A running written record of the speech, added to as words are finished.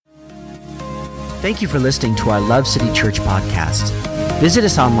Thank you for listening to our Love City Church podcast. Visit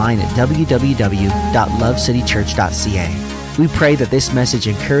us online at www.lovecitychurch.ca. We pray that this message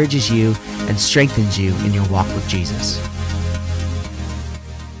encourages you and strengthens you in your walk with Jesus.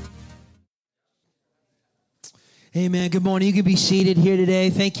 Amen. Good morning. You can be seated here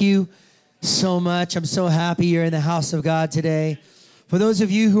today. Thank you so much. I'm so happy you're in the house of God today. For those of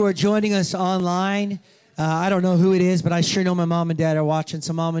you who are joining us online, I don't know who it is, but I sure know my mom and dad are watching.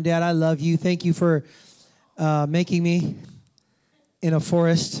 So mom and dad, I love you. Thank you for making me in a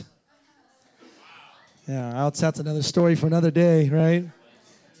forest. Yeah, that's another story for another day, right?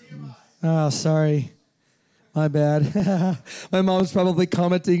 Oh, sorry. My bad. My mom's probably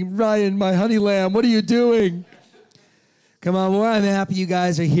commenting, Ryan, my honey lamb, what are you doing? Come on, well, I'm happy you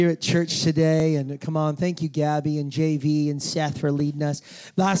guys are here at church today. And come on, thank you, Gabby and JV and Seth for leading us.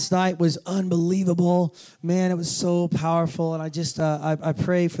 Last night was unbelievable. Man, it was so powerful. And I just, I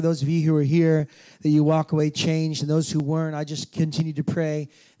pray for those of you who are here that you walk away changed. And those who weren't, I just continue to pray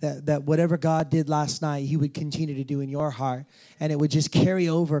that whatever God did last night, he would continue to do in your heart. And it would just carry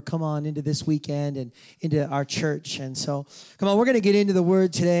over, come on, into this weekend and into our church. And so, come on, we're going to get into the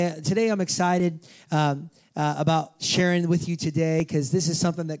word today. Today I'm excited about sharing with you today because this is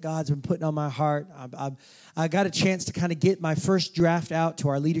something that God's been putting on my heart. I got a chance to kind of get my first draft out to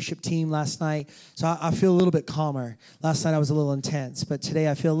our leadership team last night, so I feel a little bit calmer. Last night I was a little intense, but today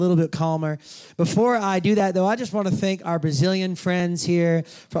I feel a little bit calmer. Before I do that, though, I just want to thank our Brazilian friends here.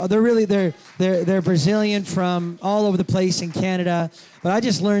 They're Brazilian from all over the place in Canada, but I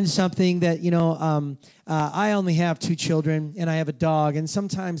just learned something that, I only have 2 children, and I have a dog, and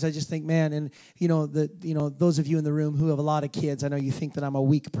sometimes I just think, man, and those of you in the room who have a lot of kids, I know you think that I'm a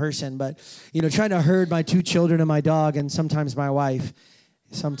weak person, but trying to herd my 2 children and my dog, and sometimes my wife,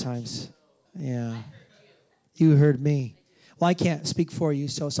 yeah, you heard me. Well, I can't speak for you,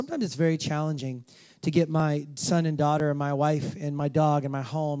 so sometimes it's very challenging to get my son and daughter and my wife and my dog and my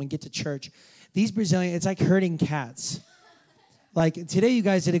home and get to church. These Brazilians, it's like herding cats. Like, today you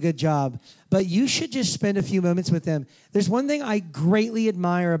guys did a good job, but you should just spend a few moments with them. There's one thing I greatly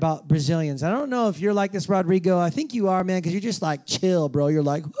admire about Brazilians. I don't know if you're like this, Rodrigo. I think you are, man, because you're just like chill, bro. You're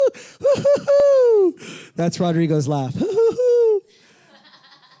like, hoo, hoo, hoo, hoo. That's Rodrigo's laugh. Hoo, hoo, hoo.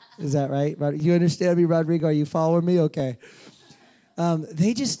 Is that right? You understand me, Rodrigo? Are you following me? Okay.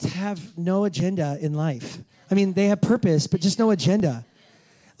 They just have no agenda in life. I mean, they have purpose, but just no agenda.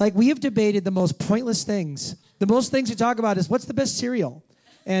 Like, we have debated the most pointless things. The most things we talk about is what's the best cereal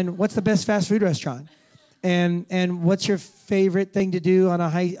and what's the best fast food restaurant and what's your favorite thing to do on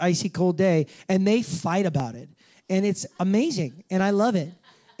a icy cold day. And they fight about it. And it's amazing. And I love it.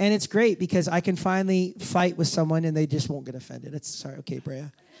 And it's great because I can finally fight with someone and they just won't get offended. Okay, Brea.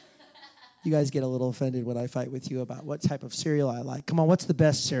 You guys get a little offended when I fight with you about what type of cereal I like. Come on, what's the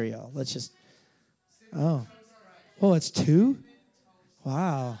best cereal? Oh, it's 2?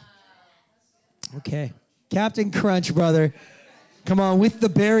 Wow. Okay. Captain Crunch, brother. Come on, with the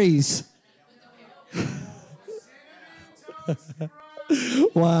berries.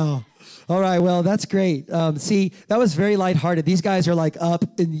 Wow. All right, well, that's great. See, that was very lighthearted. These guys are like up,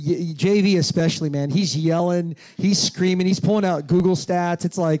 and JV especially, man. He's yelling, he's screaming, he's pulling out Google stats.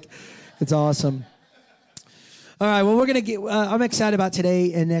 It's awesome. All right, well, I'm excited about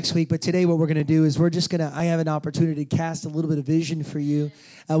today and next week, but today what we're going to do is I have an opportunity to cast a little bit of vision for you.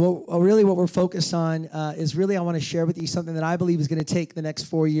 What we're focused on is really I want to share with you something that I believe is going to take the next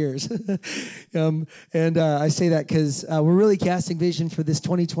 4 years. I say that because we're really casting vision for this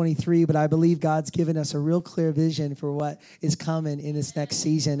 2023, but I believe God's given us a real clear vision for what is coming in this next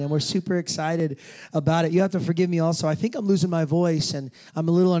season, and we're super excited about it. You have to forgive me also. I think I'm losing my voice, and I'm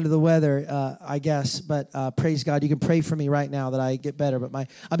a little under the weather, I guess, but praise God. You can pray for me right now that I get better, but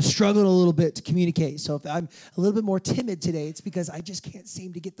I'm struggling a little bit to communicate. So if I'm a little bit more timid today, it's because I just can't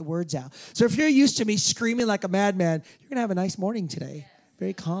seem to get the words out. So if you're used to me screaming like a madman, you're going to have a nice morning today.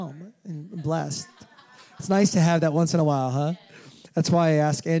 Very calm and blessed. It's nice to have that once in a while, huh? That's why I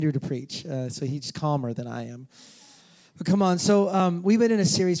ask Andrew to preach, so he's calmer than I am. But come on. So we've been in a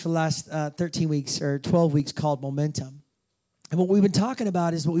series for the last 13 weeks or 12 weeks called Momentum. And what we've been talking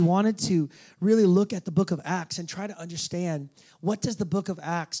about is what we wanted to really look at the book of Acts and try to understand what does the book of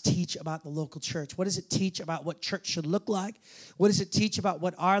Acts teach about the local church? What does it teach about what church should look like? What does it teach about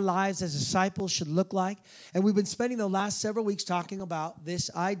what our lives as disciples should look like? And we've been spending the last several weeks talking about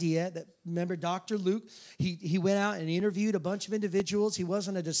this idea that remember Dr. Luke, he went out and interviewed a bunch of individuals. He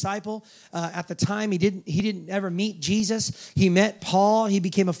wasn't a disciple at the time. He didn't ever meet Jesus. He met Paul. He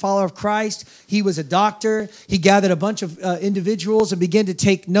became a follower of Christ. He was a doctor. He gathered a bunch of individuals and began to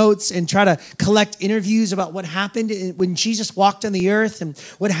take notes and try to collect interviews about what happened when Jesus walked on the earth and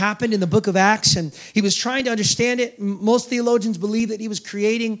what happened in the book of Acts. And he was trying to understand it. Most theologians believe that he was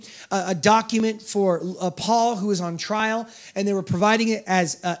creating a document for Paul, who was on trial, and they were providing it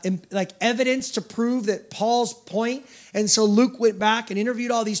as like evidence to prove that Paul's point. And so Luke went back and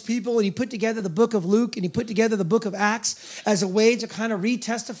interviewed all these people, and he put together the book of Luke and he put together the book of Acts as a way to kind of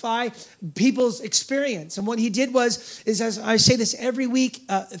retestify people's experience. And what he did is, as I say this every week,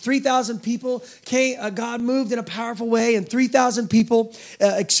 3,000 people came, God moved in a powerful way, and 3,000 people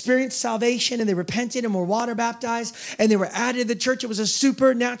experienced salvation, and they repented and were water baptized, and they were added to the church. It was a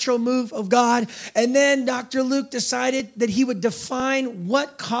supernatural move of God. And then Dr. Luke decided that he would define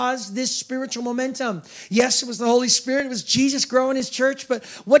what caused this spiritual momentum. Yes, it was the Holy Spirit. It was Jesus growing his church, but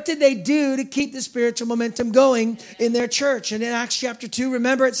what did they do to keep the spiritual momentum going in their church? And in Acts chapter 2,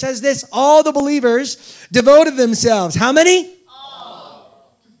 remember it says this, all the believers devoted themselves. How many?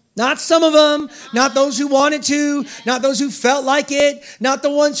 All. Not some of them, not those who wanted to, not those who felt like it, not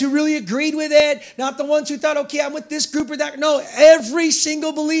the ones who really agreed with it, not the ones who thought, okay, I'm with this group or that. No, every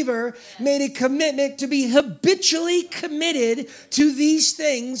single believer made a commitment to be habitually committed to these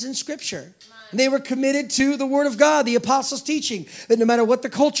things in Scripture. They were committed to the Word of God, the apostles' teaching, that no matter what the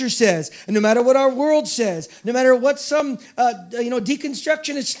culture says, and no matter what our world says, no matter what some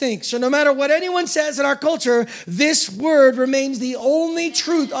deconstructionists think, so no matter what anyone says in our culture, this Word remains the only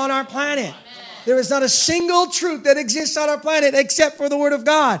truth on our planet. There is not a single truth that exists on our planet except for the Word of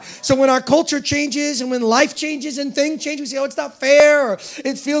God. So when our culture changes and when life changes and things change, we say, oh, it's not fair, or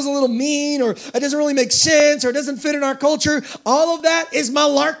it feels a little mean, or it doesn't really make sense, or it doesn't fit in our culture. All of that is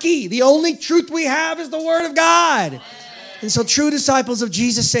malarkey. The only truth we have is the Word of God. And so true disciples of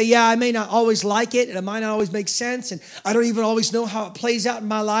Jesus say, yeah, I may not always like it, and it might not always make sense, and I don't even always know how it plays out in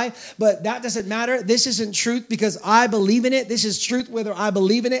my life, but that doesn't matter. This isn't truth because I believe in it. This is truth whether I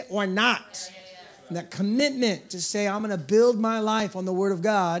believe in it or not. That commitment to say, I'm going to build my life on the Word of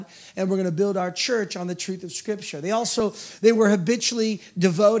God, and we're going to build our church on the truth of Scripture. They were habitually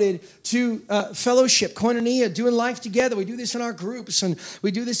devoted to fellowship, koinonia, doing life together. We do this in our groups, and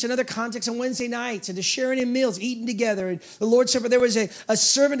we do this in other contexts on Wednesday nights, and to sharing in meals, eating together. And the Lord's Supper, there was a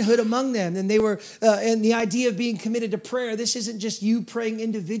servanthood among them, and they were, and the idea of being committed to prayer. This isn't just you praying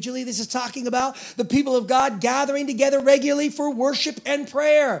individually. This is talking about the people of God gathering together regularly for worship and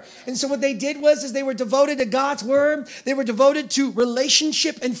prayer. And so what they did was they were devoted to God's Word. They were devoted to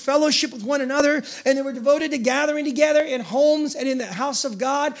relationship and fellowship with one another. And they were devoted to gathering together in homes and in the house of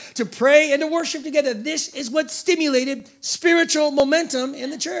God to pray and to worship together. This is what stimulated spiritual momentum in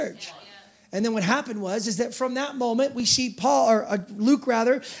the church. And then what happened is that from that moment, we see Luke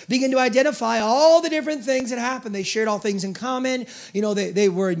begin to identify all the different things that happened. They shared all things in common. They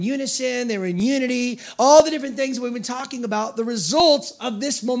were in unison. They were in unity. All the different things we've been talking about. The results of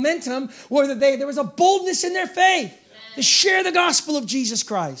this momentum were that there was a boldness in their faith to share the gospel of Jesus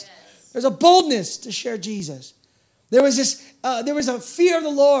Christ. There's a boldness to share Jesus. There was a fear of the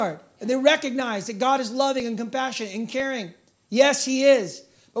Lord, and they recognized that God is loving and compassionate and caring. Yes, He is.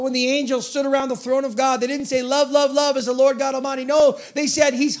 But when the angels stood around the throne of God, they didn't say, love, love, love is the Lord God Almighty. No, they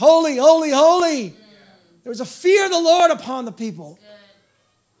said, He's holy, holy, holy. There was a fear of the Lord upon the people.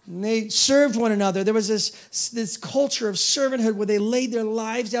 And they served one another. There was this culture of servanthood where they laid their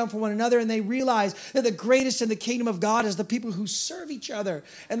lives down for one another, and they realized that the greatest in the kingdom of God is the people who serve each other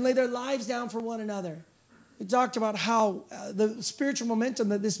and lay their lives down for one another. We talked about how the spiritual momentum,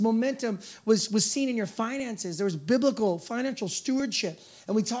 that this momentum was seen in your finances. There was biblical financial stewardship.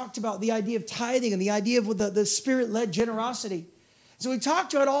 And we talked about the idea of tithing and the idea of the Spirit-led generosity. So we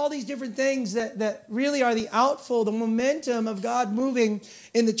talked about all these different things that really are the outflow, the momentum of God moving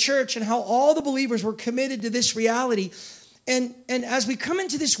in the church, and how all the believers were committed to this reality. And as we come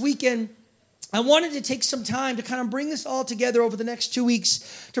into this weekend, I wanted to take some time to kind of bring this all together over the next 2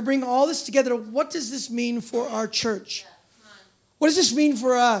 weeks, to bring all this together. What does this mean for our church? What does this mean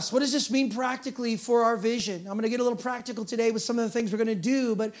for us? What does this mean practically for our vision? I'm going to get a little practical today with some of the things we're going to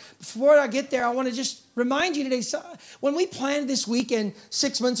do, but before I get there, I want to just remind you today, so when we planned this weekend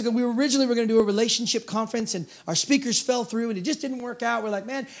 6 months ago, we were originally going to do a relationship conference, and our speakers fell through, and it just didn't work out. We're like,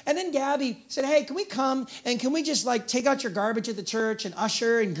 man. And then Gabby said, hey, can we come, and can we just like take out your garbage at the church and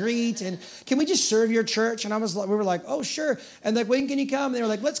usher and greet, and can we just serve your church? And we were like, oh, sure. And like, when can you come? And they were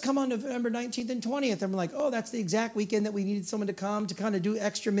like, let's come on November 19th and 20th. And we're like, oh, that's the exact weekend that we needed someone to come to kind of do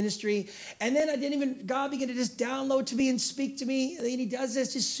extra ministry. And then God began to just download to me and speak to me. And he does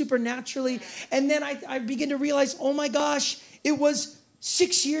this just supernaturally. And then I begin to realize, oh my gosh, it was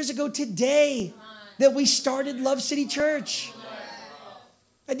 6 years ago today that we started Love City Church.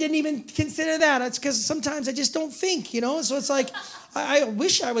 I didn't even consider that. That's because sometimes I just don't think, So it's like, I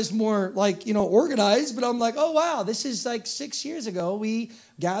wish I was more like, organized, but I'm like, oh wow, this is like 6 years ago. We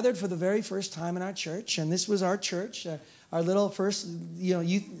gathered for the very first time in our church, and this was our church. Our little first,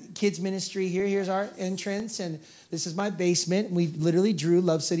 youth kids ministry here. Here's our entrance, and this is my basement. We literally drew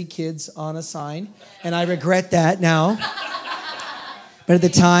Love City Kids on a sign, and I regret that now. But at the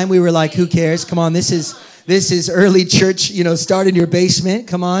time, we were like, who cares? Come on, this is early church, start in your basement.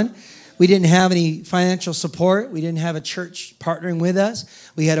 Come on. We didn't have any financial support. We didn't have a church partnering with us.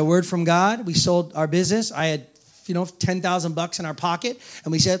 We had a word from God. We sold our business. I had, $10,000 in our pocket,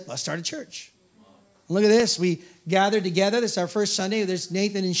 and we said, let's start a church. Look at this. We gathered together. This is our first Sunday. There's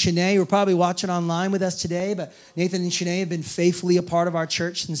Nathan and Shanae who are probably watching online with us today, but Nathan and Shanae have been faithfully a part of our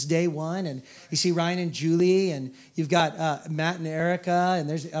church since day one. And you see Ryan and Julie, and you've got Matt and Erica, and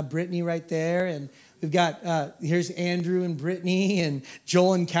there's Brittany right there, and we've got, here's Andrew and Brittany, and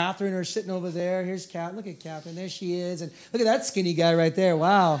Joel and Catherine are sitting over there. Here's Kat. Look at Catherine. There she is. And look at that skinny guy right there.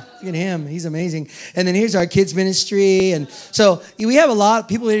 Wow. Look at him. He's amazing. And then here's our kids ministry. And so we have a lot of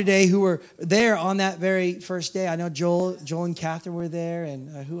people here today who were there on that very first day. I know Joel and Catherine were there.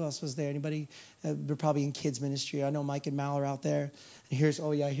 And who else was there? Anybody? They're probably in kids ministry. I know Mike and Mal are out there. And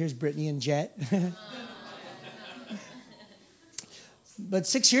here's Brittany and Jet. But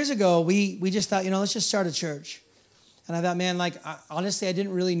 6 years ago, we just thought, let's just start a church. And I thought, man, honestly, I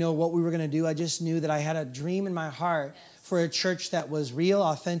didn't really know what we were going to do. I just knew that I had a dream in my heart for a church that was real,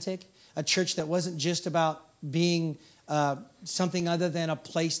 authentic, a church that wasn't just about being something other than a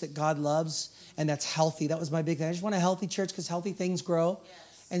place that God loves and that's healthy. That was my big thing. I just want a healthy church because healthy things grow. Yes.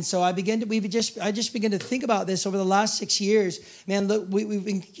 And so I just began to think about this over the last 6 years. Man, look,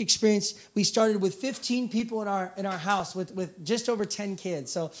 we started with 15 people in our house with just over 10 kids.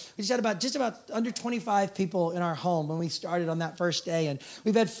 So we just had just about under 25 people in our home when we started on that first day. And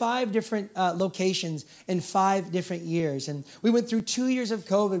we've had 5 different locations in 5 different years. And we went through 2 years of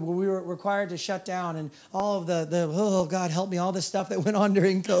COVID where we were required to shut down, and all of the oh, God, help me, all the stuff that went on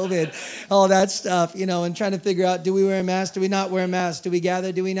during COVID, all that stuff, and trying to figure out, do we wear a mask? Do we not wear a mask? Do we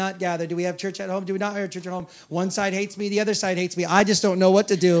gather? Do we not gather? Do we have church at home? Do we not have church at home? One side hates me. The other side hates me. I just don't know what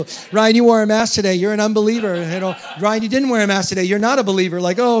to do. Ryan, you wore a mask today. You're an unbeliever. Ryan, you didn't wear a mask today. You're not a believer.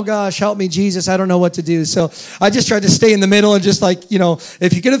 Like, oh gosh, help me, Jesus. I don't know what to do. So I just tried to stay in the middle and just if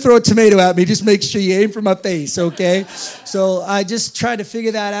you're going to throw a tomato at me, just make sure you aim for my face, okay? So I just tried to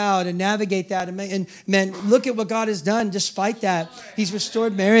figure that out and navigate that. And man, look at what God has done despite that. He's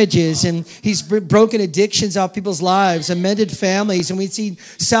restored marriages, and he's broken addictions out of people's lives, amended families, and we've seen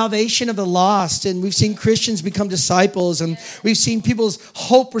salvation of the lost, and we've seen Christians become disciples, and we've seen people's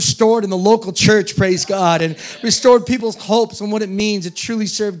hope restored in the local church, praise God, and restored people's hopes on what it means to truly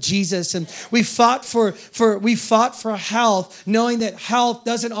serve Jesus. And we fought for health, knowing that health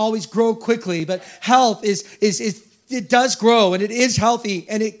doesn't always grow quickly, but health it does grow, and it is healthy,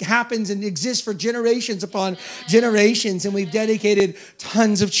 and it happens and exists for generations upon generations. And we've dedicated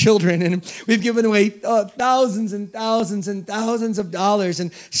tons of children, and we've given away thousands and thousands and thousands of dollars.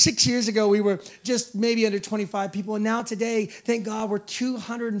 And 6 years ago, we were just maybe under 25 people. And now today, thank God, we're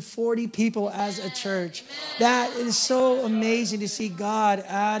 240 people as a church. That is so amazing to see God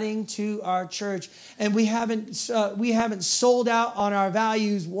adding to our church. And we haven't sold out on our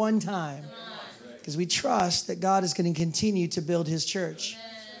values one time, because we trust that God is going to continue to build his church.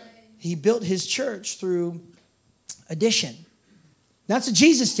 He built his church through addition. That's what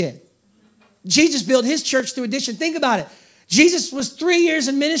Jesus did. Jesus built his church through addition. Think about it. Jesus was 3 years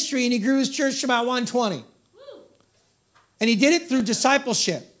in ministry, and he grew his church to about 120. And he did it through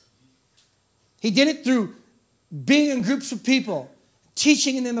discipleship. He did it through being in groups of people,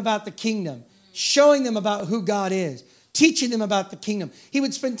 teaching them about the kingdom, showing them about who God is, teaching them about the kingdom. He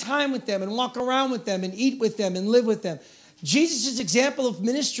would spend time with them and walk around with them and eat with them and live with them. Jesus' example of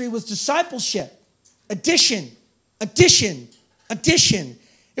ministry was discipleship, addition.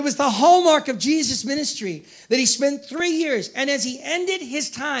 It was the hallmark of Jesus' ministry that he spent 3 years. And as he ended his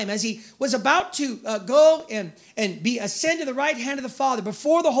time, as he was about to go and be ascend to the right hand of the Father,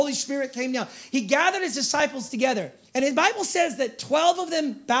 before the Holy Spirit came down, he gathered his disciples together. And the Bible says that 12 of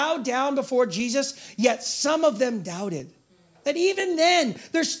them bowed down before Jesus, yet some of them doubted. That even then,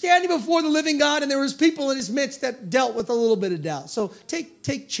 they're standing before the living God, and there was people in his midst that dealt with a little bit of doubt. So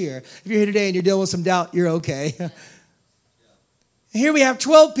take cheer. If you're here today and you're dealing with some doubt, you're okay. Here we have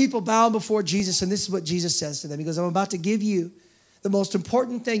 12 people bowing before Jesus, and this is what Jesus says to them. He goes, I'm about to give you the most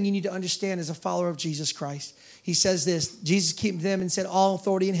important thing you need to understand as a follower of Jesus Christ. He says this, Jesus came to them and said, all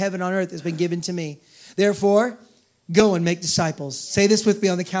authority in heaven and on earth has been given to me. Therefore, go and make disciples. Say this with me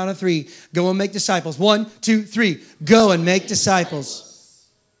on the count of 3. Go and make disciples. 1, 2, 3. Go and make disciples.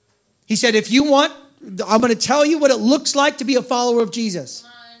 He said, if you want, I'm going to tell you what it looks like to be a follower of Jesus.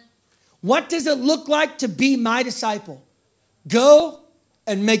 What does it look like to be my disciple? Go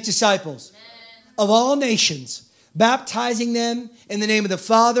and make disciples of all nations, baptizing them in the name of the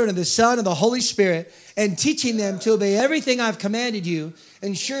Father and of the Son and the Holy Spirit, and teaching them to obey everything I've commanded you.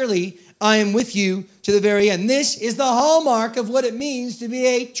 And surely I am with you to the very end. This is the hallmark of what it means to be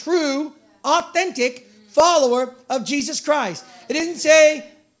a true, authentic follower of Jesus Christ. It didn't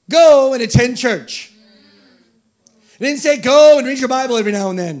say, go and attend church. It didn't say, go and read your Bible every now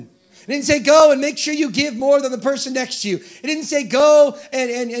and then. It didn't say, go and make sure you give more than the person next to you. It didn't say, go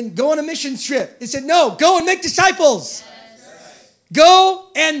and go on a mission trip. It said, no, go and make disciples. Yes. Go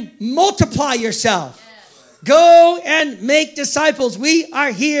and multiply yourself. Yes. Go and make disciples. We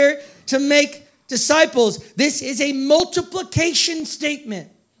are here to make disciples. This is a multiplication statement.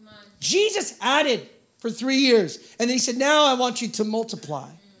 Jesus added for 3 years. And then he said, now I want you to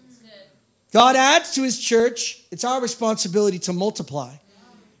multiply. God adds to his church. It's our responsibility to multiply.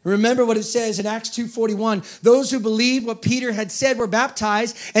 Remember what it says in Acts 2:41. Those who believed what Peter had said were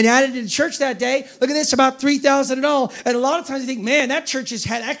baptized and added to the church that day. Look at this, about 3,000 in all. And a lot of times you think, man, that church has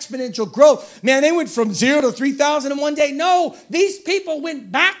had exponential growth. Man, they went from 0 to 3,000 in one day. No, these people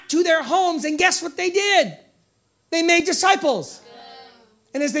went back to their homes, and guess what they did? They made disciples.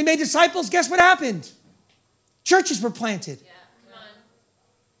 And as they made disciples, guess what happened? Churches were planted.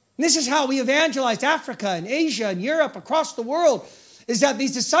 And this is how we evangelized Africa and Asia and Europe, across the world. Is that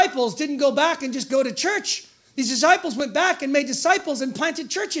these disciples didn't go back and just go to church. These disciples went back and made disciples and planted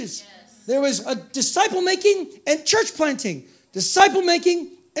churches. Yes. There was a disciple making and church planting. Disciple making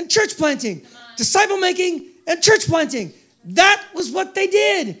and church planting. Disciple making and church planting. That was what they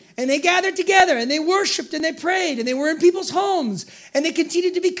did. And they gathered together and they worshiped and they prayed and they were in people's homes and they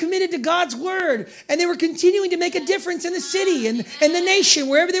continued to be committed to God's word. And they were continuing to make a difference in the city and the nation,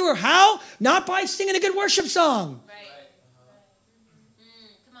 wherever they were. How? Not by singing a good worship song. Right.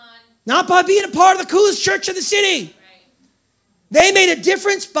 Not by being a part of the coolest church in the city. They made a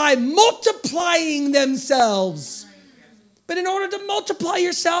difference by multiplying themselves. But in order to multiply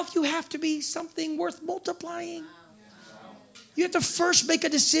yourself, you have to be something worth multiplying. You have to first make a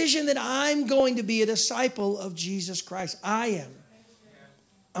decision that I'm going to be a disciple of Jesus Christ. I'm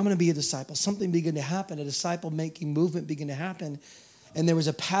going to be a disciple. Something began to happen. A disciple-making movement began to happen. And there was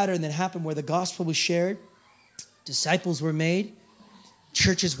a pattern that happened where the gospel was shared. Disciples were made.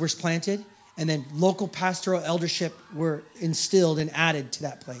 Churches were planted, and then local pastoral eldership were instilled and added to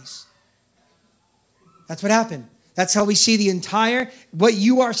that place. That's what happened. That's how we see the entire, what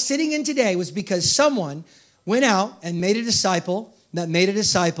you are sitting in today was because someone went out and made a disciple, that made a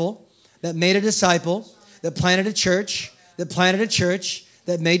disciple, that made a disciple, that planted a church, that planted a church,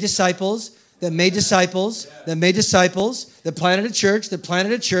 that made disciples, that made disciples, that made disciples, that planted a church, that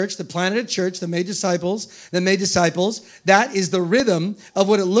planted a church, that planted a church, that made disciples, that made disciples. That is the rhythm of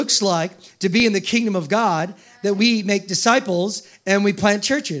what it looks like to be in the kingdom of God, that we make disciples and we plant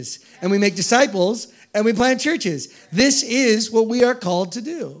churches. And we make disciples and we plant churches. This is what we are called to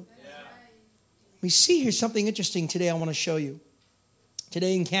do. We see here something interesting today I want to show you.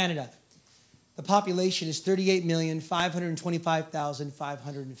 Today in Canada, the population is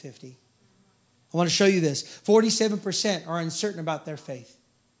 38,525,550. I want to show you this. 47% are uncertain about their faith.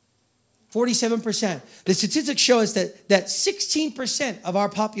 47%. The statistics show us that 16% of our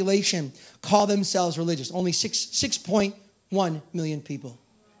population call themselves religious. Only 6.1 million people.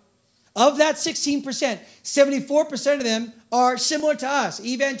 Of that 16%, 74% of them are similar to us,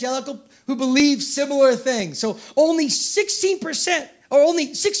 evangelical, who believe similar things. So only 16%. Or only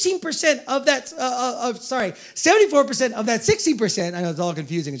 16% of that, 74% of that 16%, I know it's all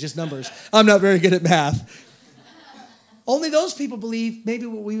confusing, it's just numbers. I'm not very good at math. Only those people believe maybe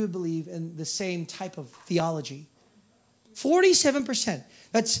what we would believe in the same type of theology. 47%.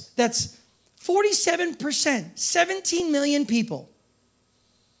 That's 47%, 17 million people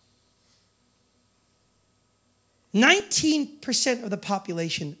 19% of the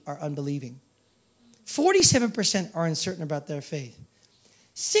population are unbelieving. 47% are uncertain about their faith.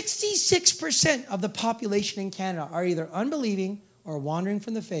 66% of the population in Canada are either unbelieving or wandering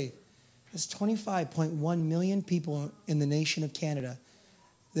from the faith. There's 25.1 million people in the nation of Canada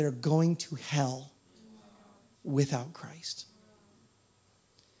that are going to hell without Christ.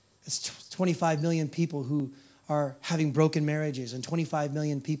 That's 25 million people who are having broken marriages, and 25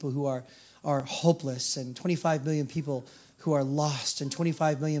 million people who are hopeless, and 25 million people who are lost, and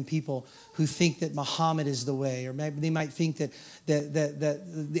 25 million people who think that Muhammad is the way, or maybe they might think that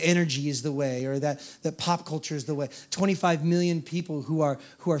the energy is the way, or that pop culture is the way. 25 million people who are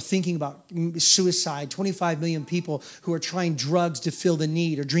thinking about suicide. 25 million people who are trying drugs to fill the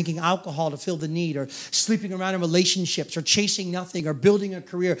need, or drinking alcohol to fill the need, or sleeping around in relationships, or chasing nothing, or building a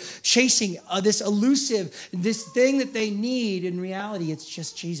career, chasing this elusive, this thing that they need. In reality, it's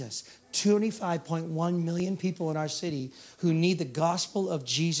just Jesus. 25.1 million people in our city who need the gospel of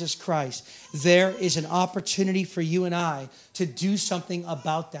Jesus Christ. There is an opportunity for you and I to do something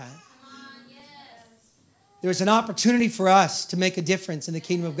about that. There's an opportunity for us to make a difference in the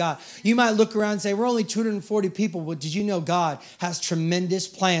kingdom of God. You might look around and say, we're only 240 people. Well, did you know God has tremendous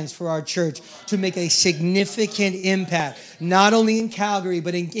plans for our church to make a significant impact, not only in Calgary,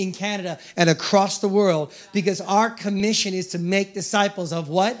 but in Canada and across the world, because our commission is to make disciples of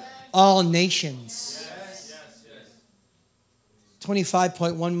what? All nations.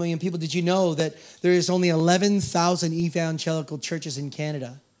 25.1 million people. Did you know that there is only 11,000 evangelical churches in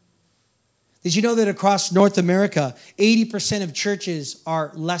Canada? Did you know that across North America, 80% of churches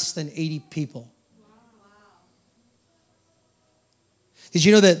are less than 80 people? Did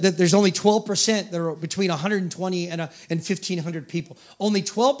you know that there's only 12% that are between 120 and 1,500 people? Only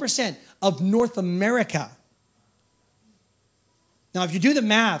 12% of North America. Now, if you do the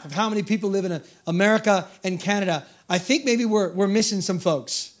math of how many people live in America and Canada, I think maybe we're missing some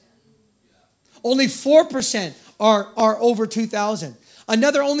folks. Only 4% are over 2,000.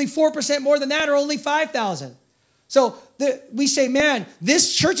 Another only 4% more than that are only 5,000. So we say, man,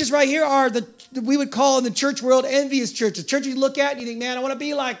 this churches right here are we would call in the church world envious churches. Churches you look at and you think, man, I want to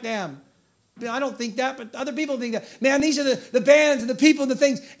be like them. I don't think that, but other people think that. Man, these are the bands and the people and the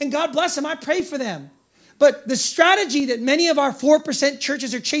things. And God bless them. I pray for them. But the strategy that many of our 4%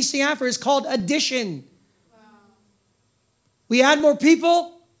 churches are chasing after is called addition. Wow. We add more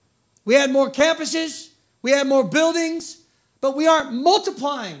people, we add more campuses, we add more buildings, but we aren't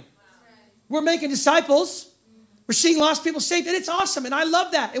multiplying. Wow. We're making disciples. We're seeing lost people saved, and it's awesome, and I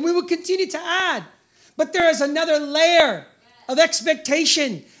love that. And we will continue to add. But there is another layer of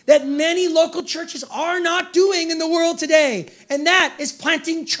expectation that many local churches are not doing in the world today, and that is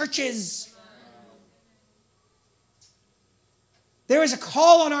planting churches. There is a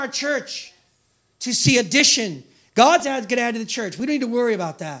call on our church to see addition. God's going to add to the church. We don't need to worry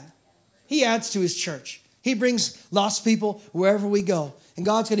about that. He adds to his church. He brings lost people wherever we go. And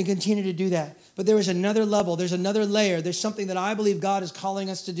God's going to continue to do that. But there is another level. There's another layer. There's something that I believe God is calling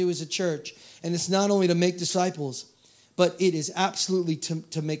us to do as a church. And it's not only to make disciples, but it is absolutely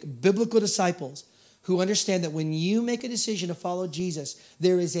to make biblical disciples who understand that when you make a decision to follow Jesus,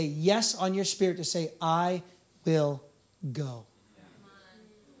 there is a yes on your spirit to say, I will go.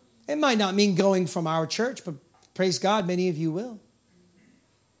 It might not mean going from our church, but praise God, many of you will.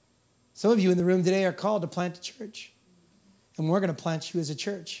 Some of you in the room today are called to plant a church. And we're going to plant you as a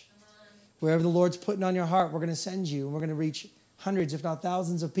church. Wherever the Lord's putting on your heart, we're going to send you. And we're going to reach hundreds, if not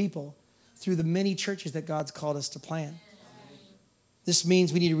thousands of people through the many churches that God's called us to plant. This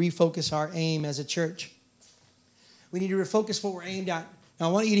means we need to refocus our aim as a church. We need to refocus what we're aimed at. Now,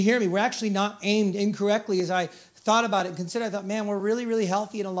 I want you to hear me. We're actually not aimed incorrectly. As I thought about it and considered, I thought, man, we're really, really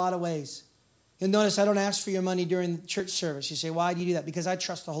healthy in a lot of ways. You'll notice I don't ask for your money during church service. You say, why do you do that? Because I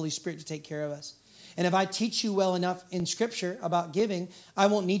trust the Holy Spirit to take care of us. And if I teach you well enough in Scripture about giving, I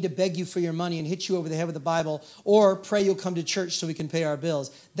won't need to beg you for your money and hit you over the head with the Bible or pray you'll come to church so we can pay our bills.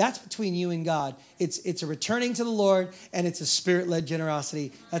 That's between you and God. It's a returning to the Lord, and it's a Spirit-led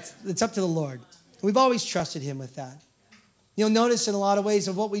generosity. It's up to the Lord. We've always trusted him with that. You'll notice in a lot of ways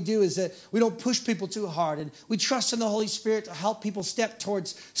of what we do is that we don't push people too hard, and we trust in the Holy Spirit to help people step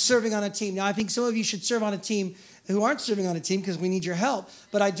towards serving on a team. Now, I think some of you should serve on a team who aren't serving on a team because we need your help,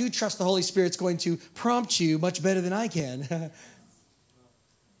 but I do trust the Holy Spirit's going to prompt you much better than I can.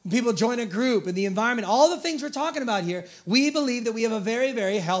 People join a group and the environment, all the things we're talking about here, we believe that we have a very,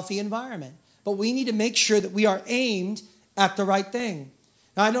 very healthy environment, but we need to make sure that we are aimed at the right thing.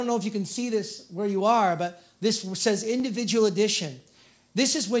 Now, I don't know if you can see this where you are, but this says individual addition.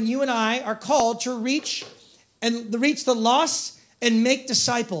 This is when you and I are called to reach the lost and make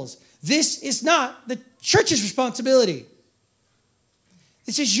disciples. This is not the church's responsibility.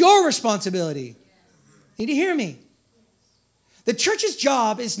 This is your responsibility. You need to hear me. The church's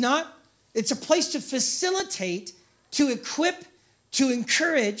job is not, it's a place to facilitate, to equip, to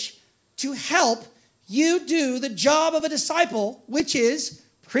encourage, to help you do the job of a disciple, which is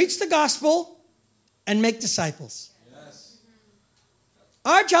preach the gospel and make disciples. Yes.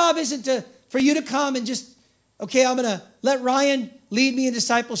 Our job isn't for you to come and just, okay, I'm going to let Ryan lead me in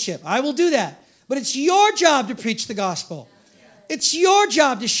discipleship. I will do that. But it's your job to preach the gospel. It's your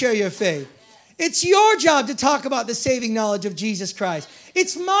job to share your faith. It's your job to talk about the saving knowledge of Jesus Christ.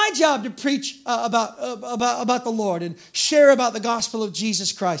 It's my job to preach about the Lord and share about the gospel of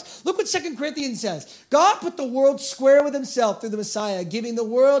Jesus Christ. Look what 2 Corinthians says. God put the world square with himself through the Messiah, giving the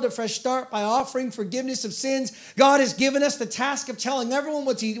world a fresh start by offering forgiveness of sins. God has given us the task of telling everyone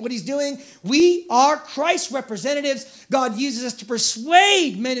what he's doing. We are Christ's representatives. God uses us to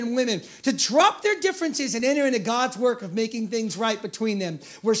persuade men and women to drop their differences and enter into God's work of making things right between them.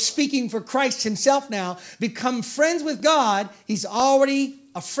 We're speaking for Christ himself now. Become friends with God. He's already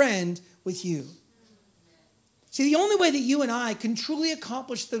a friend with you. See, the only way that you and I can truly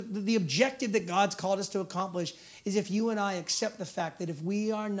accomplish the objective that God's called us to accomplish is if you and I accept the fact that if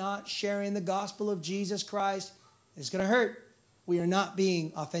we are not sharing the gospel of Jesus Christ, it's going to hurt. We are not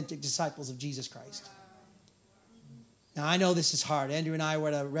being authentic disciples of Jesus Christ. Now, I know this is hard. Andrew and I were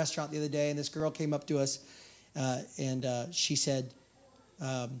at a restaurant the other day, and this girl came up to us, and she said,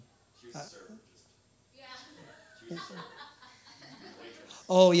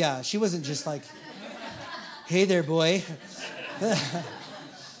 oh, yeah, she wasn't just like, hey there, boy.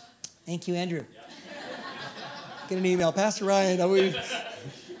 Thank you, Andrew. Get an email. Pastor Ryan,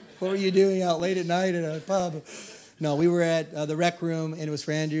 what were you doing out late at night at a pub? No, we were at the rec room, and it was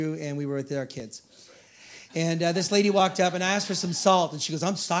for Andrew, and we were with our kids. And this lady walked up, and I asked for some salt, and she goes,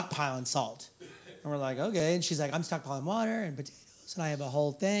 I'm stockpiling salt. And we're like, okay. And she's like, I'm stockpiling water and potatoes, and I have a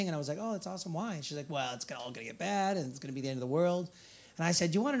whole thing. And I was like, oh, that's awesome. Why? And she's like, well, it's all going to get bad, and it's going to be the end of the world. And I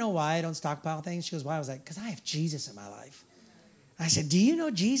said, do you want to know why I don't stockpile things? She goes, why? I was like, because I have Jesus in my life. And I said, do you know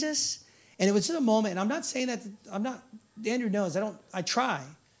Jesus? And it was just a moment, and I'm not saying that, Andrew knows, I try.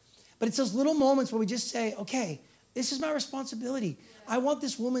 But it's those little moments where we just say, okay, this is my responsibility. I want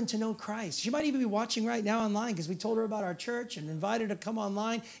this woman to know Christ. She might even be watching right now online because we told her about our church and invited her to come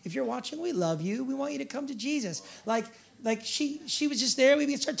online. If you're watching, we love you. We want you to come to Jesus. Like she was just there.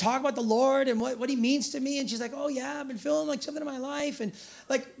 We started talking about the Lord and what he means to me. And she's like, oh, yeah, I've been feeling like something in my life. And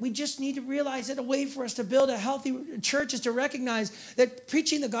like we just need to realize that a way for us to build a healthy church is to recognize that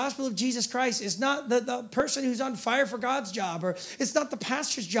preaching the gospel of Jesus Christ is not the person who's on fire for God's job, or it's not the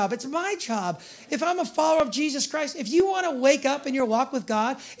pastor's job. It's my job. If I'm a follower of Jesus Christ, if you want to wake up in your walk with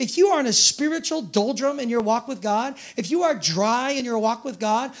God, if you are in a spiritual doldrum in your walk with God, if you are dry in your walk with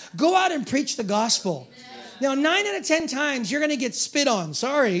God, go out and preach the gospel. Now, 9 out of 10 times, you're going to get spit on.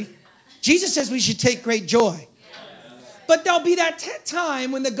 Sorry. Jesus says we should take great joy. But there'll be that 10th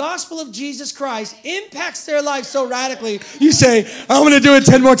time when the gospel of Jesus Christ impacts their life so radically, you say, I'm going to do it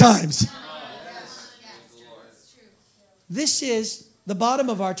 10 more times. This is the bottom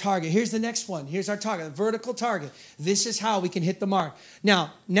of our target. Here's the next one. Here's our target, the vertical target. This is how we can hit the mark.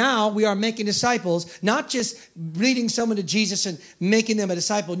 Now we are making disciples, not just leading someone to Jesus and making them a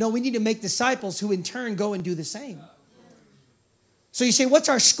disciple. No, we need to make disciples who in turn go and do the same. So you say, what's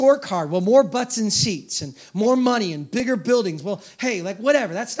our scorecard? Well, more butts and seats and more money and bigger buildings. Well, hey, like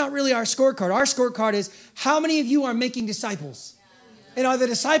whatever. That's not really our scorecard. Our scorecard is how many of you are making disciples? And are the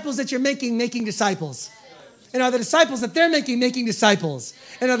disciples that you're making disciples? And are the disciples that they're making disciples?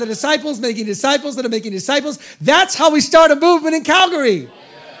 And are the disciples making disciples that are making disciples? That's how we start a movement in Calgary.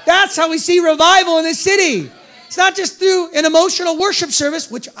 That's how we see revival in this city. It's not just through an emotional worship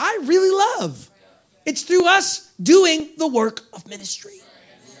service, which I really love. It's through us doing the work of ministry.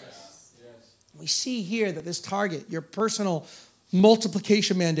 We see here that this target, your personal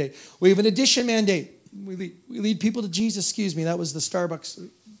multiplication mandate. We have an addition mandate. We lead people to Jesus. That was the Starbucks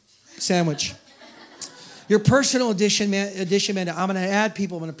sandwich. Your personal addition mandate. I'm going to add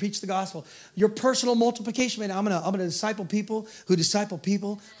people. I'm going to preach the gospel. Your personal multiplication mandate. I'm going to disciple people who disciple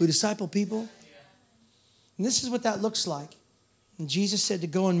people who disciple people. And this is what that looks like. And Jesus said to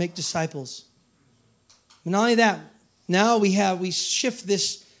go and make disciples. And not only that, now we shift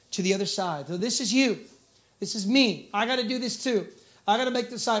this to the other side. So this is you. This is me. I got to do this too. I got to make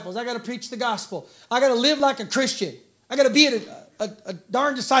disciples. I got to preach the gospel. I got to live like a Christian. I got to be a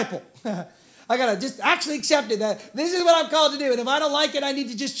darn disciple. I got to just actually accept it that this is what I'm called to do. And if I don't like it, I need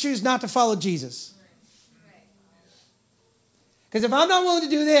to just choose not to follow Jesus. Because if I'm not willing to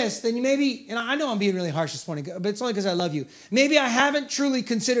do this, then you maybe, and I know I'm being really harsh this morning, but it's only because I love you. Maybe I haven't truly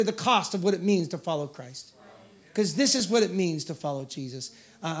considered the cost of what it means to follow Christ. Because this is what it means to follow Jesus.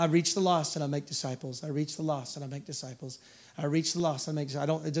 I reach the lost and I make disciples. I reach the lost and I make disciples. I reach the lost and I make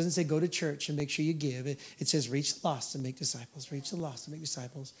disciples. It doesn't say go to church and make sure you give. It says reach the lost and make disciples. Reach the lost and make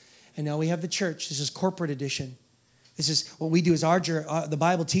disciples. And now we have the church. This is corporate edition. This is what we do as the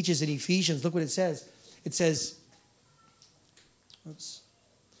Bible teaches in Ephesians. Look what it says. It says, oops.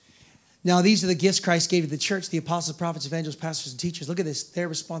 Now these are the gifts Christ gave to the church, the apostles, prophets, evangelists, pastors, and teachers. Look at this, their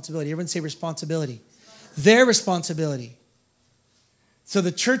responsibility. Everyone say responsibility. Their responsibility. So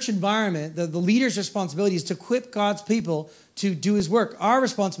the church environment, the leader's responsibility is to equip God's people to do his work. Our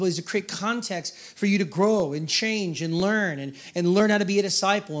responsibility is to create context for you to grow and change and learn and learn how to be a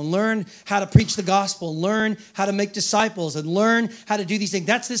disciple and learn how to preach the gospel and learn how to make disciples and learn how to do these things.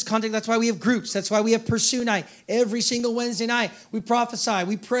 That's this context. That's why we have groups. That's why we have Pursue Night every single Wednesday night. We prophesy,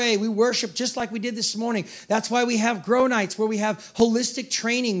 we pray, we worship just like we did this morning. That's why we have Grow Nights where we have holistic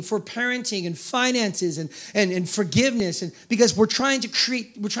training for parenting and finances and forgiveness. And because we're trying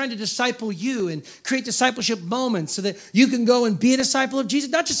to disciple you and create discipleship moments so that you can go and be a disciple of Jesus,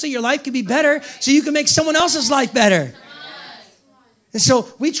 not just so your life can be better, so you can make someone else's life better. And so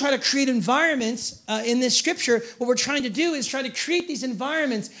we try to create environments in this scripture. What we're trying to do is try to create these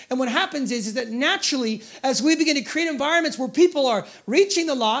environments. And what happens is that naturally, as we begin to create environments where people are reaching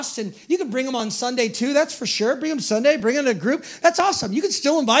the lost, and you can bring them on Sunday too, that's for sure. Bring them Sunday, bring them to a group. That's awesome. You can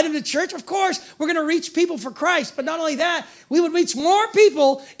still invite them to church. Of course, we're going to reach people for Christ. But not only that, we would reach more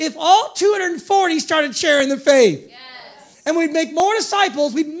people if all 240 started sharing the faith. Yes. And we'd make more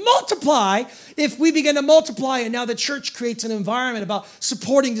disciples. We'd multiply if we begin to multiply. And now the church creates an environment about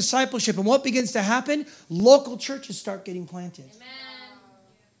supporting discipleship. And what begins to happen? Local churches start getting planted. Amen.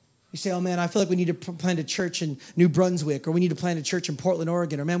 You say, oh man, I feel like we need to plant a church in New Brunswick, or we need to plant a church in Portland,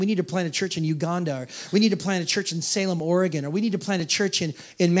 Oregon, or man, we need to plant a church in Uganda, or we need to plant a church in Salem, Oregon, or we need to plant a church in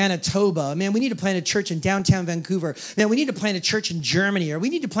Manitoba. Man, we need to plant a church in downtown Vancouver. Man, we need to plant a church in Germany, or we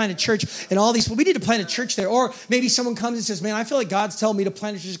need to plant a church in all these. We need to plant a church there. Or maybe someone comes and says, man, I feel like God's telling me to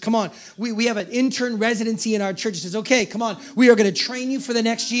plant a church. Come on. We have an intern residency in our church. It says, okay, come on. We are going to train you for the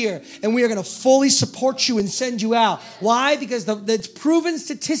next year, and we are going to fully support you and send you out. Why? Because it's proven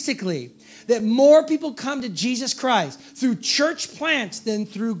statistically that more people come to Jesus Christ through church plants than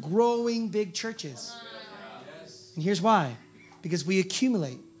through growing big churches. And here's why. Because we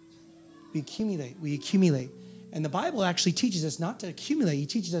accumulate. We accumulate. And the Bible actually teaches us not to accumulate. He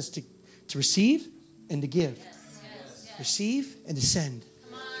teaches us to receive and to give. Receive and to send.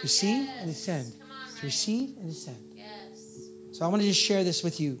 Receive and to send. To receive and to send. So I want to just share this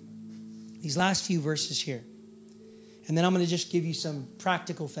with you. These last few verses here. And then I'm going to just give you some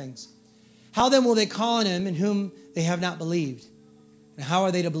practical things. How then will they call on him in whom they have not believed? And how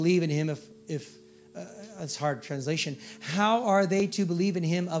are they to believe in him if that's hard translation. How are they to believe in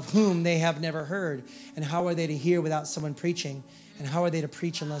him of whom they have never heard? And how are they to hear without someone preaching? And how are they to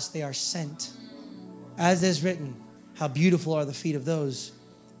preach unless they are sent? As is written, how beautiful are the feet of those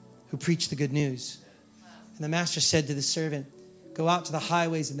who preach the good news. And the master said to the servant, go out to the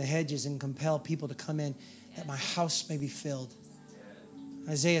highways and the hedges and compel people to come in, that my house may be filled.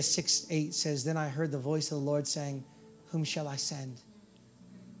 Isaiah 6:8 says, then I heard the voice of the Lord saying, whom shall I send?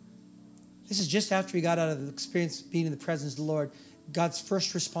 This is just after he got out of the experience of being in the presence of the Lord. God's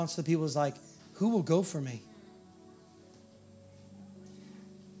first response to the people was like, who will go for me?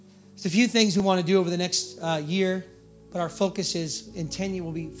 There's a few things we want to do over the next year, but our focus is in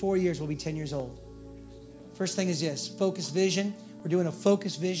 4 years, we'll be 10 years old. First thing is this, focus vision. We're doing a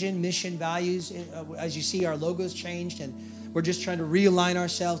focus vision, mission, values. As you see, our logo's changed, and we're just trying to realign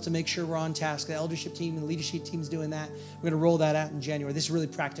ourselves to make sure we're on task. The eldership team and the leadership team is doing that. We're going to roll that out in January. This is really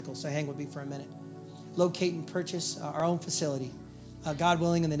practical, so hang with me for a minute. Locate and purchase our own facility, God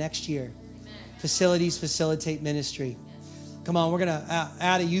willing, in the next year. Amen. Facilities facilitate ministry. Come on, we're going to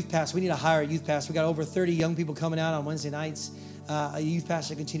add a youth pastor. We need to hire a youth pastor. We got over 30 young people coming out on Wednesday nights. A youth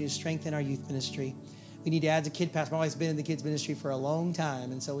pastor to continue to strengthen our youth ministry. We need to add a kid pastor. My wife's been in the kids ministry for a long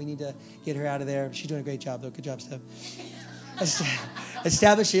time, and so we need to get her out of there. She's doing a great job, though. Good job, Steph.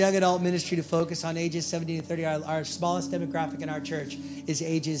 Establish a young adult ministry to focus on ages 17 to 30. Our smallest demographic in our church is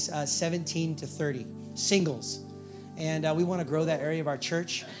ages 17 to 30, singles. And we want to grow that area of our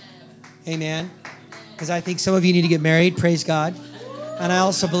church. Amen. Because I think some of you need to get married. Praise God. And I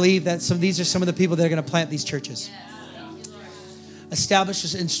also believe that these are some of the people that are going to plant these churches.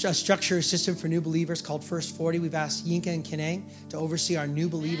 Establish a structure, a system for new believers called First 40. We've asked Yinka and Kenang to oversee our new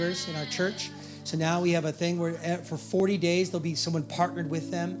believers in our church. So now we have a thing where for 40 days, there'll be someone partnered with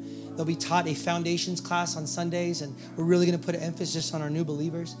them They'll be taught a foundations class on Sundays, and we're really going to put an emphasis on our new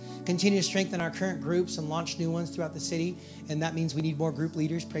believers. Continue to strengthen our current groups and launch new ones throughout the city, and that means we need more group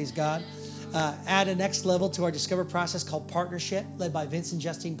leaders, praise God. Add a next level to our Discover process called Partnership, led by Vince and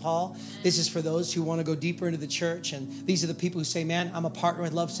Justine Paul. This is for those who want to go deeper into the church, and these are the people who say, man, I'm a partner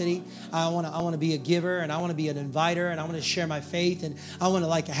with Love City. I want to be a giver, and I want to be an inviter, and I want to share my faith, and I want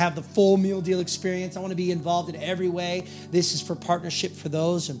to have the full meal deal experience. I want to be involved in every way. This is for partnership for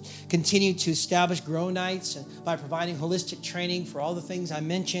those, and continue to establish Grow Nights by providing holistic training for all the things I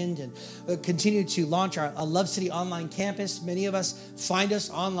mentioned, and continue to launch a Love City online campus. Many of us find us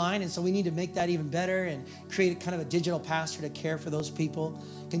online, and so we need to make that even better and create kind of a digital pastor to care for those people.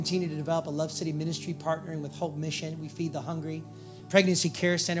 Continue to develop a Love City ministry partnering with Hope Mission. We feed the hungry. Pregnancy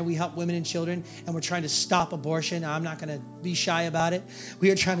Care Center, we help women and children, and we're trying to stop abortion. I'm not going to be shy about it.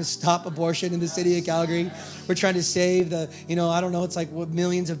 We are trying to stop abortion in the city of Calgary. We're trying to save it's like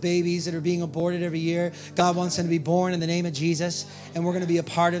millions of babies that are being aborted every year. God wants them to be born in the name of Jesus, and we're going to be a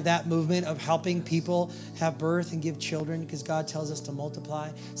part of that movement of helping people have birth and give children because God tells us to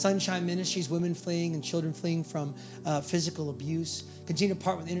multiply. Sunshine Ministries, women fleeing and children fleeing from physical abuse. Continue to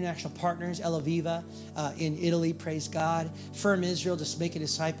partner with international partners, Ella Viva in Italy, praise God. Firm Israel, just making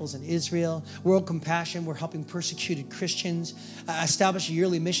disciples in Israel. World Compassion, we're helping persecuted Christians. Establish a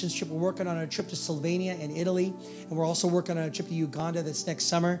yearly missions trip. We're working on a trip to Slovenia and Italy, and we're also working on a trip to Uganda that's next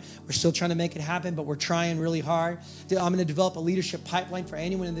summer. We're still trying to make it happen, but we're trying really hard. I'm going to develop a leadership pipeline for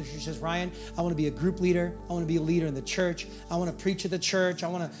anyone in the church who says, Ryan, I want to be a group leader. I want to be a leader in the church. I want to preach at the church. I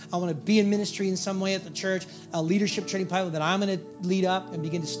want to be in ministry in some way at the church. A leadership training pipeline that I'm going to lead up and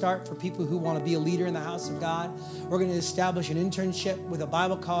begin to start for people who want to be a leader in the house of God. We're going to establish an internship with a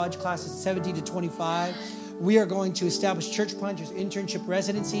Bible college, classes 17 to 25. We are going to establish church planters internship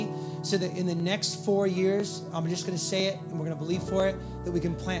residency so that in the next 4 years, I'm just going to say it and we're going to believe for it, that we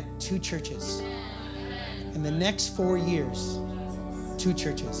can plant 2 churches. In the next 4 years, 2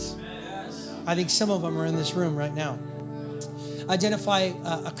 churches. I think some of them are in this room right now. Identify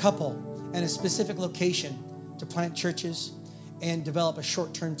a couple and a specific location to plant churches and develop a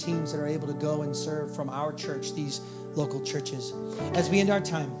short-term teams that are able to go and serve from our church, these local churches. As we end our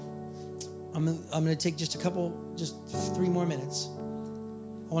time, I'm going to take just 3 more minutes.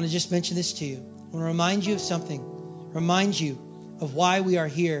 I want to just mention this to you. I want to remind you of something. Remind you of why we are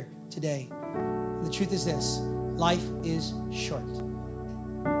here today. And the truth is this: life is short.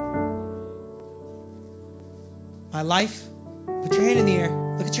 My life, put your hand in the air,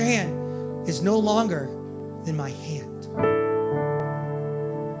 look at your hand, is no longer than my hand.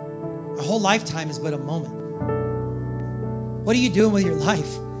 A whole lifetime is but a moment. What are you doing with your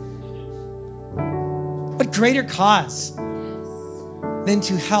life? What greater cause than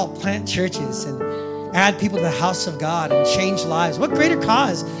to help plant churches and add people to the house of God and change lives? What greater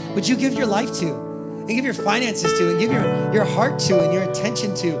cause would you give your life to and give your finances to and give your heart to and your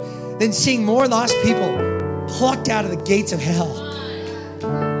attention to than seeing more lost people plucked out of the gates of hell?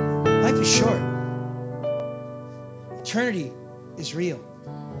 Life is short. Eternity is real.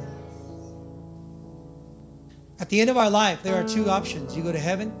 At the end of our life, there are 2 options. You go to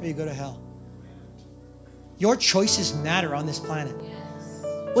heaven or you go to hell. Your choices matter on this planet.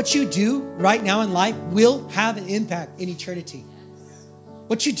 What you do right now in life will have an impact in eternity.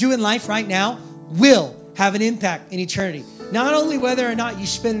 What you do in life right now will have an impact in eternity. Not only whether or not you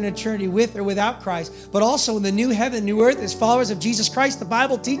spend an eternity with or without Christ, but also in the new heaven, new earth, as followers of Jesus Christ. The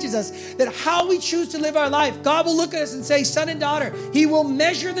Bible teaches us that how we choose to live our life, God will look at us and say, son and daughter, He will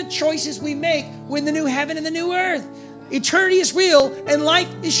measure the choices we make when the new heaven and the new earth. Eternity is real and life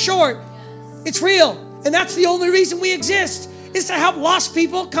is short. It's real. And that's the only reason we exist, is to help lost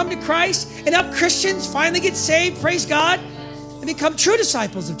people come to Christ and help Christians finally get saved, praise God, and become true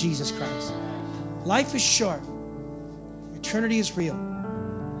disciples of Jesus Christ. Life is short. Eternity is real.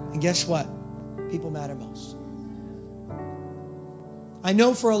 And guess what? People matter most. I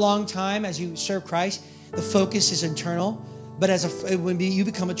know for a long time as you serve Christ, the focus is internal. But when you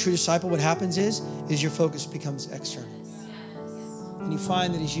become a true disciple, what happens is your focus becomes external. And you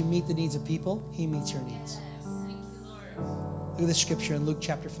find that as you meet the needs of people, He meets your needs. Look at the scripture in Luke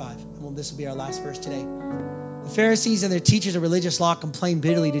chapter 5. And this will be our last verse today. The Pharisees and their teachers of religious law complained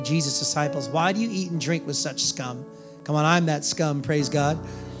bitterly to Jesus' disciples. Why do you eat and drink with such scum? Come on, I'm that scum, praise God.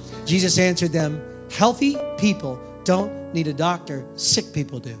 Jesus answered them, healthy people don't need a doctor, sick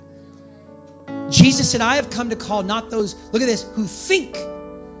people do. Jesus said, I have come to call not those, look at this, who think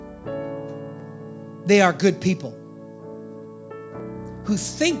they are good people, who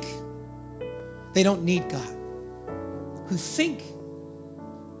think they don't need God, who think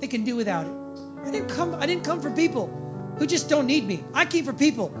they can do without it. I didn't come for people who just don't need me. I came for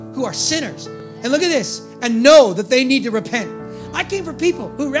people who are sinners. And look at this, and know that they need to repent. I came for people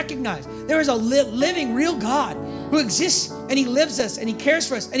who recognize there is a living, real God who exists, and he lives us, and he cares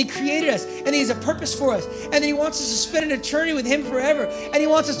for us, and he created us, and he has a purpose for us, and then he wants us to spend an eternity with him forever, and he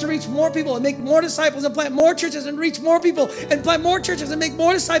wants us to reach more people and make more disciples and plant more churches and reach more people and plant more churches and make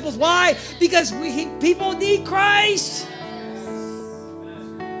more disciples. Why? Because people need Christ.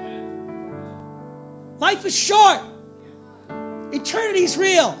 Life is short. Eternity is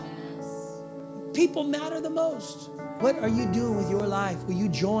real. People matter the most. What are you doing with your life? Will you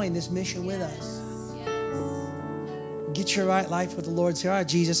join this mission with us? Get your right life with the Lord. Say, all right,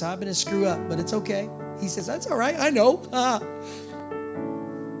 Jesus, I've been a screw up, but it's okay. He says, that's all right. I know.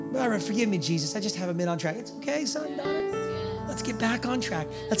 Forgive me, Jesus. I just haven't been on track. It's okay, son, daughter. Let's get back on track.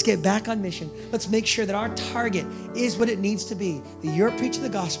 Let's get back on mission. Let's make sure that our target is what it needs to be. That you're preaching the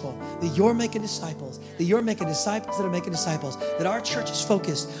gospel. That you're making disciples. That you're making disciples that are making disciples. That our church is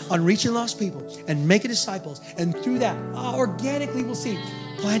focused on reaching lost people and making disciples. And through that, organically we'll see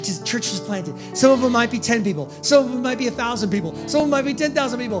churches planted. Some of them might be 10 people. Some of them might be 1,000 people. Some of them might be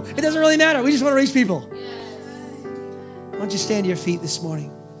 10,000 people. It doesn't really matter. We just want to reach people. Why don't you stand to your feet this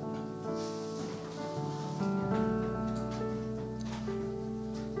morning?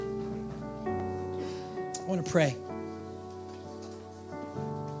 I want to pray.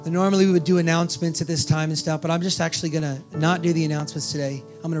 And normally we would do announcements at this time and stuff, but I'm just actually going to not do the announcements today.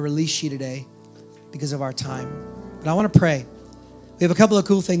 I'm going to release you today because of our time. But I want to pray. We have a couple of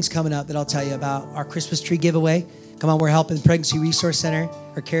cool things coming up that I'll tell you about. Our Christmas tree giveaway. Come on, we're helping the Pregnancy Resource Center,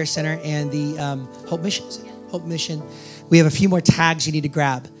 or Care Center, and the Hope Mission. We have a few more tags you need to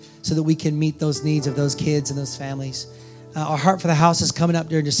grab so that we can meet those needs of those kids and those families. Our Heart for the House is coming up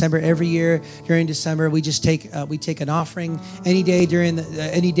during December. Every year during December, we just take an offering any day during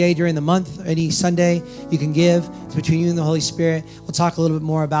the month, any Sunday you can give. It's between you and the Holy Spirit. We'll talk a little bit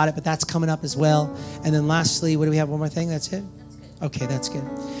more about it, but that's coming up as well. And then lastly, what do we have? One more thing? That's it? Okay, that's good.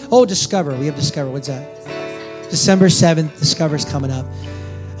 Oh, Discover. We have Discover. What's that? December 7th, Discover's coming up.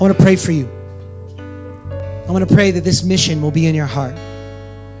 I want to pray for you. I want to pray that this mission will be in your heart.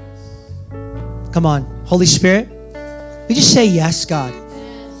 Come on, Holy Spirit. We just say yes, God.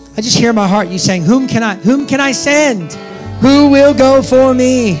 I just hear in my heart you saying, whom can I send? Who will go for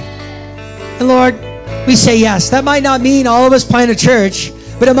me? And Lord, we say yes. That might not mean all of us plant a church,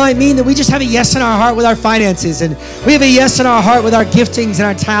 but it might mean that we just have a yes in our heart with our finances, and we have a yes in our heart with our giftings and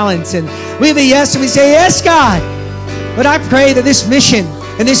our talents, and we have a yes and we say, yes, God. But I pray that this mission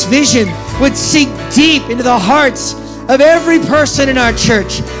and this vision would sink deep into the hearts of every person in our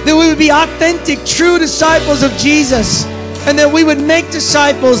church, that we would be authentic, true disciples of Jesus, and that we would make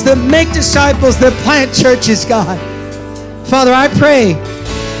disciples that plant churches, God. Father, I pray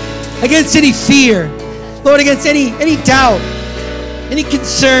against any fear, Lord, against any doubt, any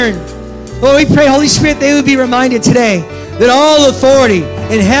concern. Lord, we pray, Holy Spirit, they would be reminded today that all authority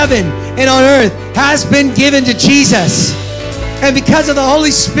in heaven and on earth has been given to Jesus. And because of the Holy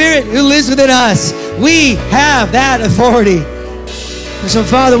Spirit who lives within us, we have that authority. And so,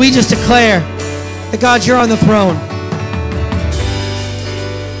 Father, we just declare that, God, you're on the throne.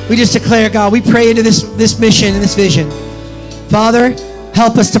 We just declare, God, we pray into this mission and this vision. Father,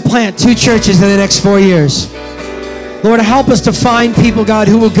 help us to plant 2 churches in the next 4 years. Lord, help us to find people, God,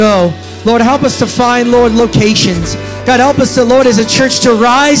 who will go. Lord, help us to find, Lord, locations. God, help us to, Lord, as a church to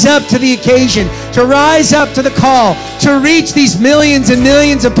rise up to the occasion, to rise up to the call, to reach these millions and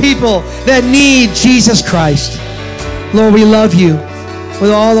millions of people that need Jesus Christ. Lord, we love you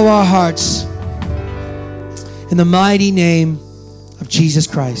with all of our hearts. In the mighty name of Jesus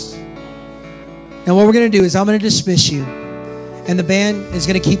Christ. Now what we're going to do is I'm going to dismiss you, and the band is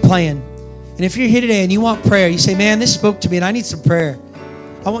going to keep playing. And if you're here today and you want prayer, you say, man, this spoke to me and I need some prayer,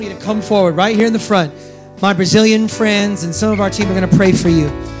 I want you to come forward right here in the front. My Brazilian friends and some of our team are going to pray for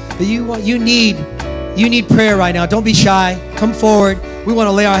you. But you need prayer right now. Don't be shy. Come forward. We want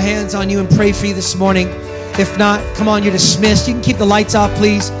to lay our hands on you and pray for you this morning. If not, come on, you're dismissed. You can keep the lights off,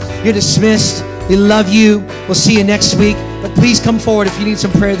 please. You're dismissed. We love you. We'll see you next week. But please come forward if you need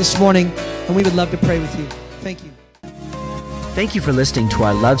some prayer this morning, and we would love to pray with you. Thank you. Thank you for listening to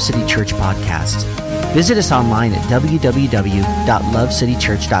our Love City Church podcast. Visit us online at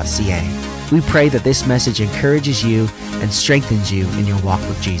www.lovecitychurch.ca. We pray that this message encourages you and strengthens you in your walk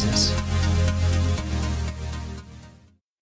with Jesus.